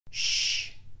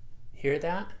Shh! Hear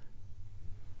that?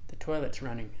 The toilet's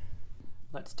running.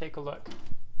 Let's take a look.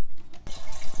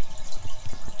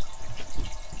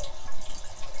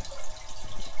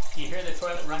 Do you hear the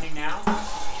toilet running now?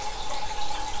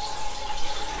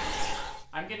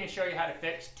 I'm going to show you how to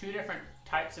fix two different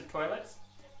types of toilets.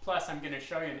 Plus, I'm going to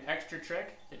show you an extra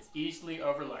trick that's easily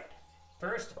overlooked.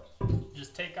 First,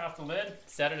 just take off the lid,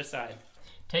 set it aside.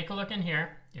 Take a look in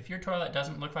here. If your toilet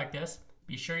doesn't look like this,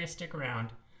 be sure you stick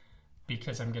around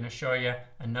because I'm going to show you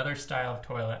another style of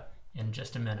toilet in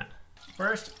just a minute.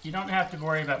 First, you don't have to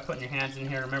worry about putting your hands in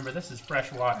here. Remember, this is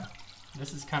fresh water.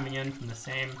 This is coming in from the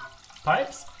same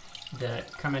pipes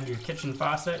that come into your kitchen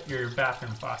faucet, your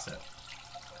bathroom faucet.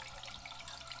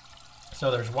 So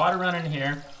there's water running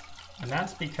here, and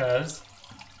that's because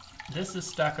this is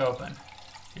stuck open.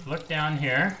 If you look down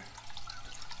here,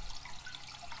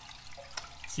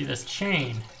 see this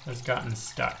chain has gotten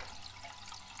stuck.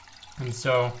 And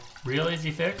so, real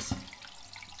easy fix,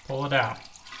 pull it out.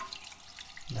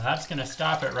 Now that's going to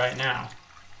stop it right now.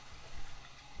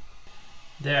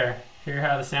 There, hear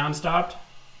how the sound stopped?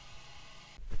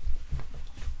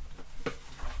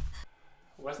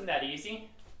 Wasn't that easy?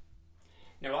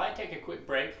 Now while I take a quick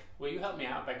break, will you help me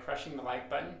out by crushing the like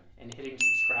button and hitting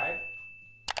subscribe?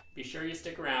 Be sure you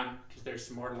stick around because there's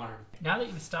some more to learn. Now that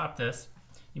you've stopped this,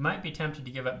 you might be tempted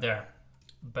to give up there.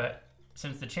 But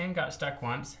since the chain got stuck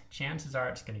once, chances are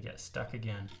it's going to get stuck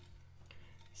again.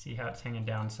 See how it's hanging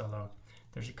down so low?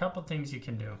 There's a couple things you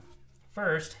can do.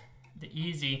 First, the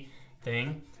easy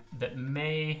thing that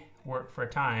may work for a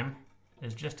time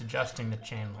is just adjusting the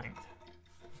chain length.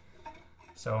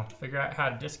 So figure out how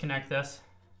to disconnect this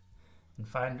and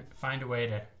find a way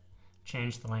to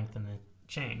change the length in the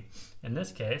chain. In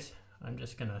this case, I'm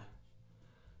just going to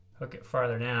hook it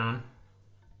farther down.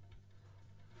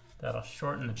 That'll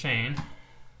shorten the chain.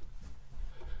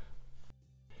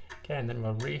 Okay, and then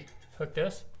we'll re-hook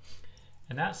this.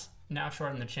 And that's now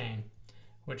shortened the chain,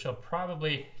 which will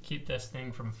probably keep this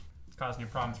thing from causing you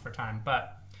problems for time.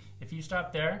 But if you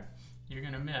stop there, you're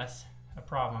going to miss a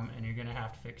problem and you're going to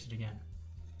have to fix it again.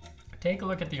 Take a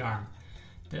look at the arm.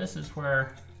 This is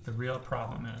where the real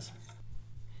problem is.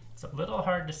 It's a little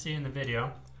hard to see in the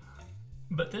video,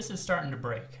 but this is starting to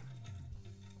break.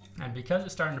 And because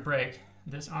it's starting to break,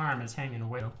 this arm is hanging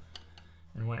away.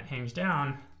 And when it hangs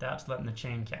down, that's letting the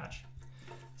chain catch.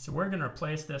 So we're going to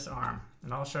replace this arm,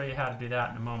 and I'll show you how to do that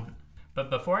in a moment.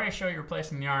 But before I show you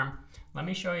replacing the arm, let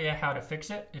me show you how to fix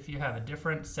it if you have a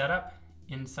different setup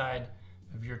inside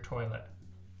of your toilet.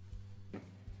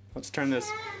 Let's turn this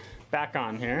back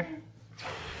on here.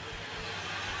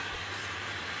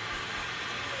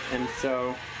 And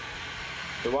so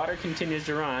the water continues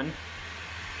to run,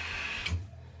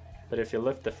 but if you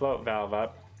lift the float valve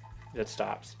up, it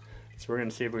stops. So we're going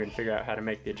to see if we can figure out how to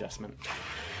make the adjustment.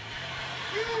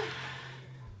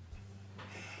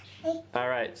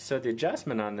 Alright, so the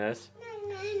adjustment on this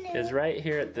is right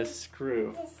here at this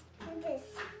screw.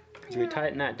 As we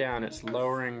tighten that down, it's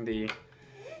lowering the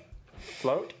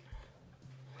float.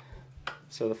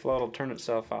 So the float will turn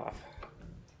itself off,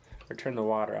 or turn the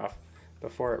water off,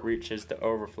 before it reaches the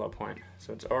overflow point.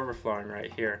 So it's overflowing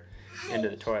right here into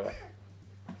the toilet.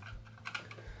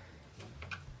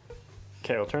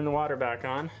 Okay, we'll turn the water back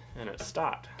on, and it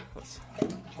stopped. Let's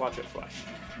watch it flush.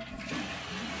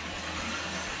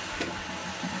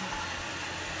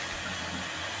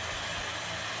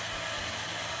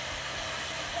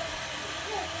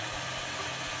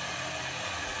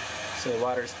 So the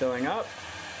water's filling up.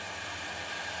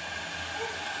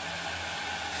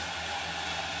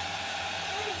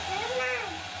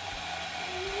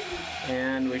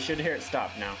 And we should hear it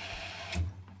stop now.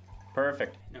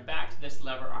 Perfect. Now back to this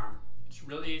lever arm. It's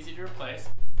really easy to replace.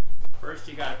 First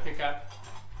you gotta pick up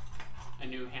a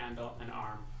new handle and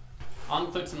arm. I'll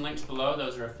include some links below.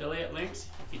 Those are affiliate links.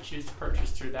 If you choose to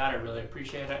purchase through that, I really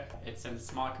appreciate it. It sends a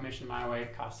small commission my way.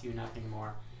 It costs you nothing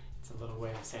more. It's a little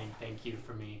way of saying thank you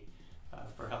for me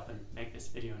for helping make this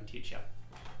video and teach you.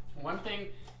 One thing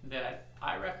that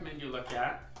I recommend you look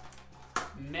at,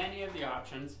 many of the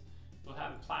options will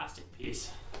have a plastic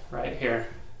piece right here.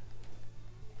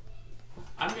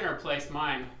 I'm going to replace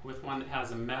mine with one that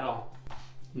has a metal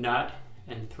nut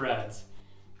and threads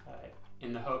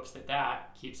in the hopes that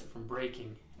that keeps it from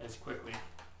breaking as quickly.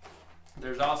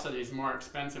 There's also these more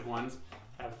expensive ones,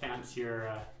 have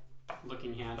fancier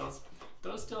looking handles.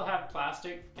 Those still have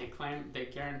plastic. They claim, they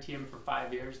guarantee them for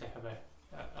 5 years. They have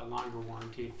a longer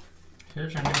warranty.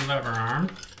 Here's your new lever arm.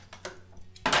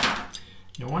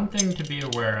 Now one thing to be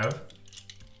aware of,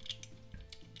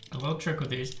 a little trick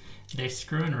with these, they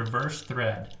screw in reverse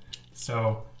thread.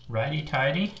 So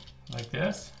righty-tighty, like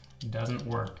this, doesn't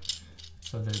work.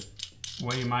 So the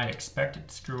way you might expect it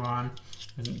to screw on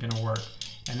isn't going to work.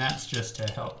 And that's just to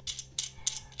help.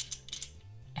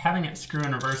 Having it screw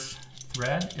in reverse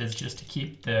thread is just to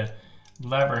keep the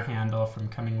lever handle from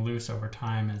coming loose over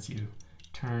time as you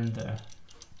turn the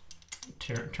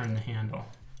handle.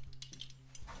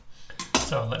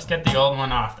 So let's get the old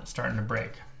one off that's starting to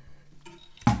break.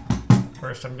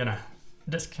 First I'm going to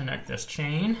disconnect this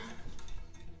chain.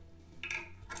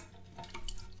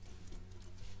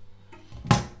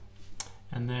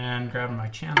 And then grab my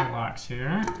channel locks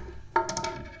here.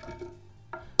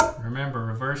 Remember,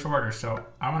 reverse order, so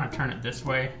I want to turn it this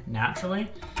way naturally.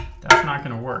 That's not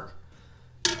going to work.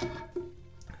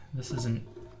 This is a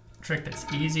trick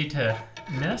that's easy to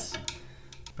miss,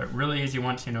 but really easy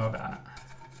once you know about it.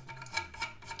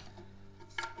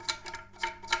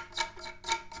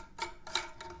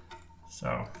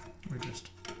 So we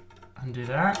just undo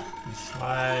that and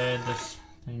slide this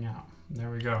thing out.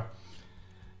 There we go.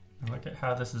 Now look at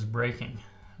how this is breaking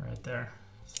right there.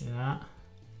 See that?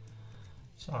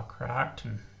 It's all cracked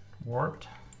and warped.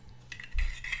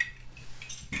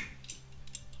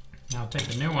 Now I'll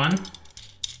take a new one.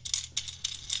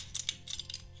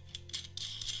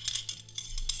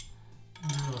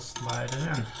 And we'll slide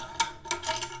it in.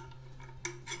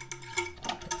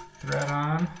 Thread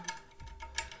on.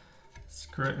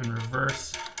 Screw it in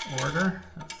reverse order.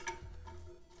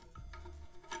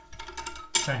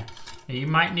 Okay. Now you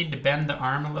might need to bend the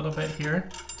arm a little bit here.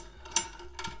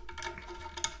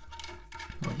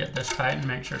 We'll get this tight and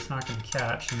make sure it's not going to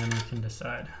catch, and then we can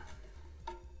decide.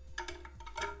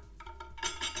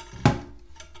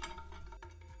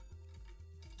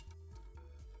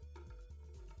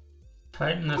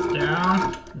 Tighten this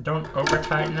down. Don't over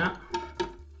tighten it.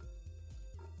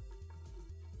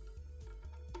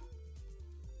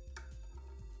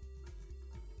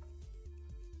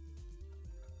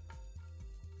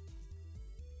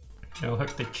 I'll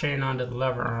hook the chain onto the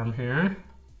lever arm here.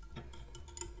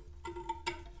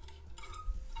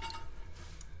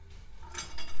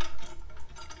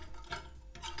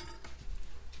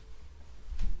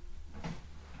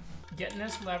 Getting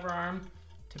this lever arm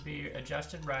to be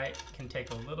adjusted right can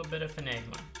take a little bit of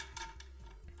finagling.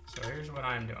 So here's what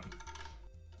I'm doing.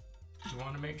 You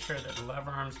want to make sure that the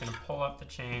lever arm is going to pull up the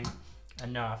chain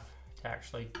enough to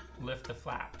actually lift the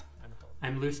flap.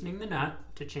 I'm loosening the nut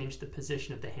to change the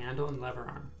position of the handle and lever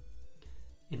arm.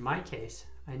 In my case,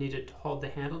 I needed to hold the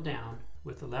handle down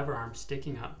with the lever arm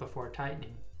sticking up before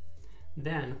tightening.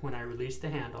 Then, when I release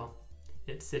the handle,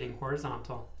 it's sitting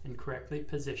horizontal and correctly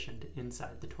positioned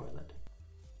inside the toilet.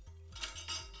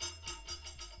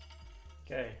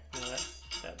 Okay, now that's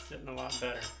sitting a lot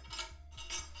better.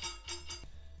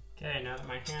 Okay, now that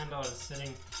my handle is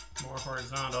sitting more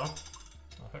horizontal,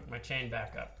 I'll hook my chain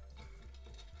back up.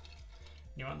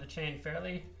 You want the chain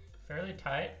fairly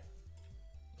tight.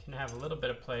 You can have a little bit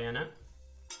of play in it.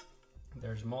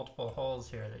 There's multiple holes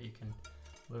here that you can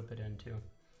loop it into.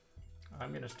 I'm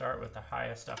going to start with the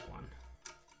highest up one,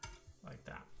 like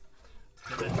that.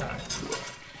 Give it a try.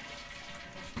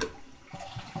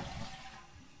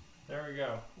 There we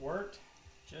go. Worked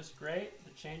just great.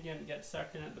 The chain didn't get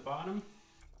sucked in at the bottom.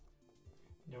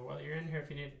 Now while you're in here, if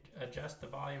you need to adjust the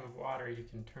volume of water, you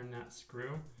can turn that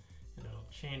screw and it'll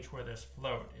change where this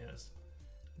float is.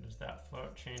 And as that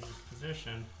float changes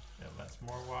position, it lets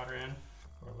more water in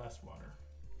or less water.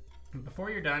 And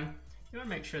before you're done, you want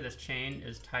to make sure this chain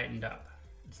is tightened up.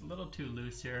 It's a little too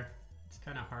loose here. It's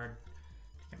kind of hard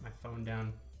to get my phone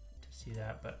down to see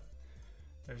that, but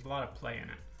there's a lot of play in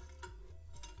it.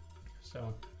 So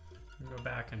I'm going to go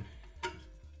back and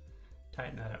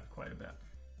tighten that up quite a bit.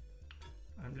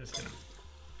 I'm just going to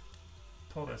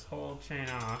pull this whole chain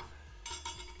off.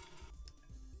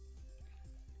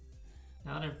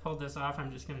 Now that I've pulled this off,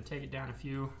 I'm just going to take it down a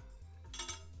few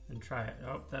and try it.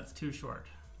 Oh, that's too short.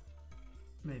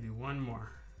 Maybe one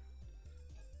more.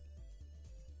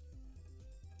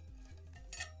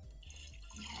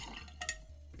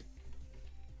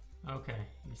 Okay,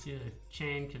 you see the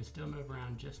chain can still move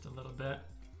around just a little bit.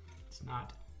 It's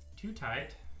not too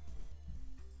tight.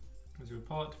 As we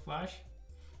pull it to flush,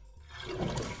 it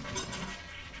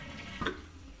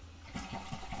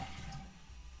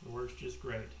works just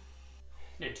great.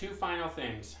 Now, two final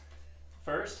things.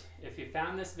 First, if you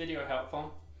found this video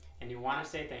helpful and you want to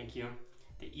say thank you,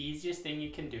 the easiest thing you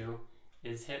can do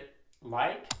is hit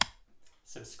like,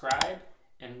 subscribe,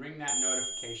 and ring that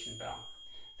notification bell.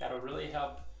 That'll really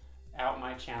help out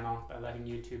my channel by letting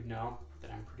YouTube know that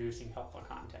I'm producing helpful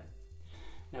content.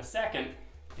 Now second,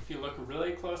 if you look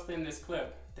really closely in this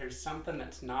clip, there's something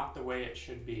that's not the way it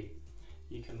should be.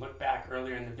 You can look back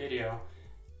earlier in the video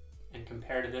and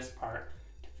compare to this part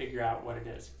to figure out what it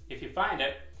is. If you find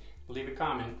it, leave a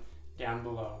comment down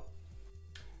below.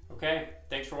 Okay,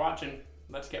 thanks for watching.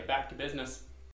 Let's get back to business.